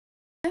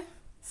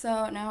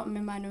So now I'm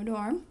in my new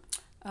dorm.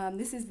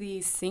 This is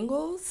the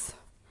single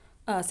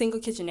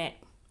kitchenette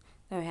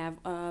that I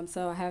have.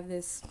 So I have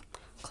this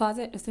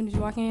closet as soon as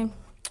you walk in.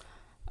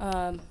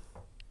 A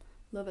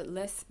little bit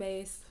less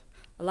space,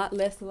 a lot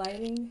less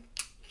lighting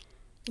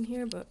in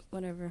here, but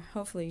whatever.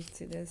 Hopefully you can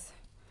see this.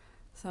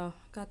 So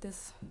got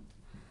this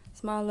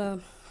small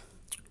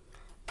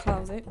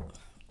closet.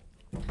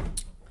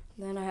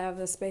 Then I have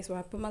the space where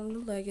I put my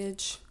little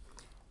luggage,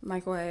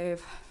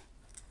 microwave,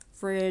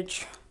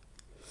 fridge,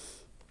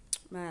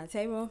 my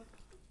table,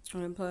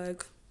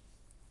 unplug,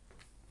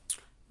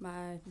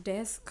 my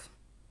desk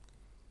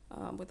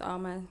with all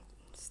my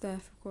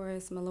stuff, of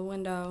course, my little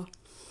window,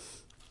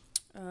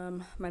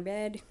 my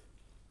bed,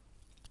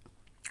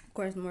 of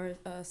course, more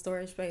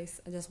storage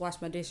space. I just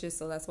washed my dishes,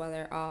 so that's why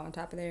they're all on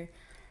top of there.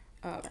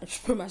 I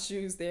just put my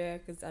shoes there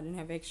because I didn't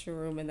have extra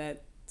room in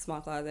that small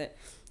closet,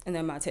 and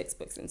then my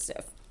textbooks and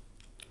stuff.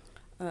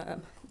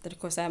 Then of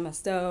course I have my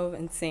stove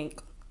and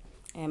sink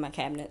and my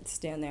cabinets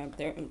down there.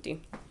 They're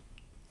empty.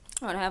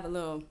 I have a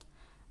little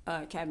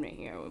cabinet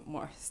here with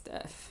more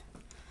stuff.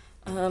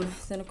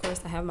 Then of course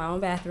I have my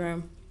own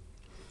bathroom.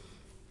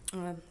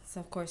 So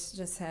of course it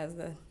just has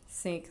the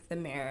sink, the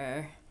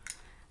mirror,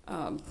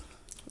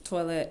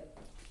 toilet,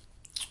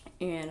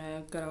 and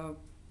a good old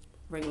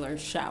regular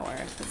shower.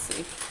 Let's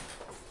see.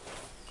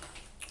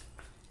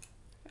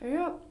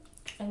 Yep,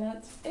 and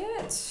that's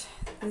it.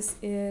 This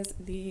is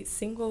the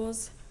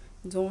singles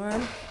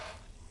dorm.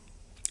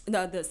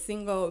 No, the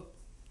single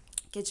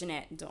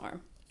kitchenette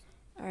dorm.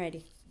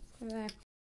 Alrighty. Bye-bye.